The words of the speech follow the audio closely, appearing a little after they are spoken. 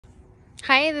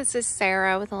Hi, this is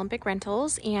Sarah with Olympic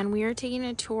Rentals, and we are taking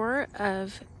a tour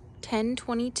of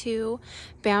 1022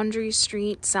 Boundary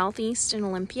Street Southeast in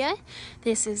Olympia.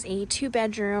 This is a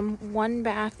 2-bedroom,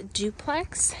 1-bath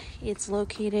duplex. It's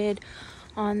located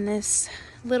on this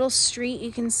little street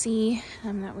you can see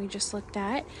that we just looked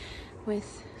at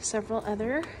with several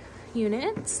other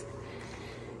units.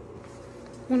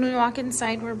 When we walk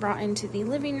inside, we're brought into the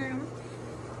living room.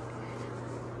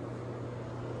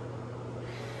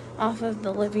 Off of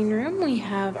the living room, we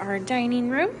have our dining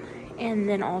room and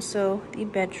then also the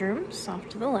bedrooms off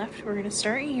to the left. We're going to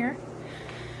start here.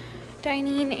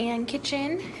 Dining and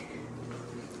kitchen.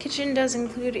 Kitchen does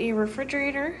include a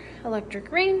refrigerator,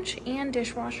 electric range, and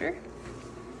dishwasher.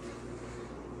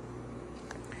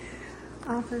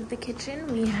 Off of the kitchen,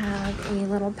 we have a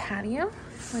little patio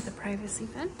with a privacy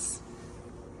fence.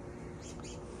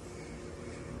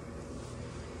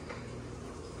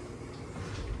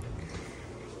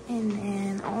 And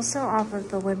then also off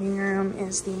of the living room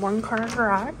is the 1-car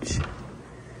garage,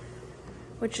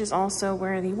 which is also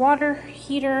where the water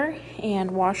heater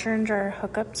and washer and dryer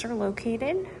hookups are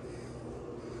located.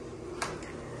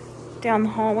 Down the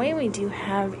hallway, we do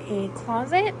have a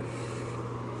closet,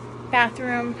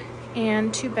 bathroom,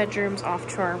 and 2 bedrooms off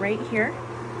to our right here.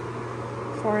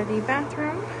 For the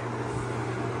bathroom,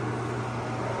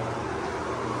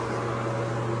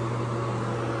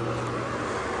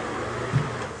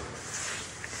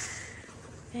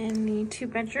 and the 2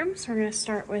 bedrooms, we're going to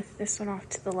start with this one off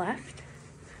to the left.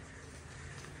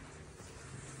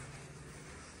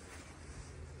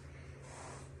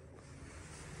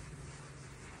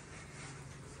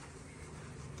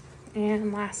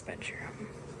 And last bedroom.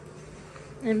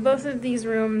 In both of these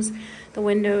rooms, the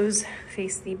windows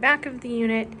face the back of the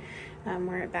unit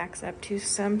where it backs up to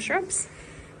some shrubs.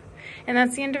 And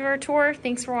that's the end of our tour.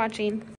 Thanks for watching.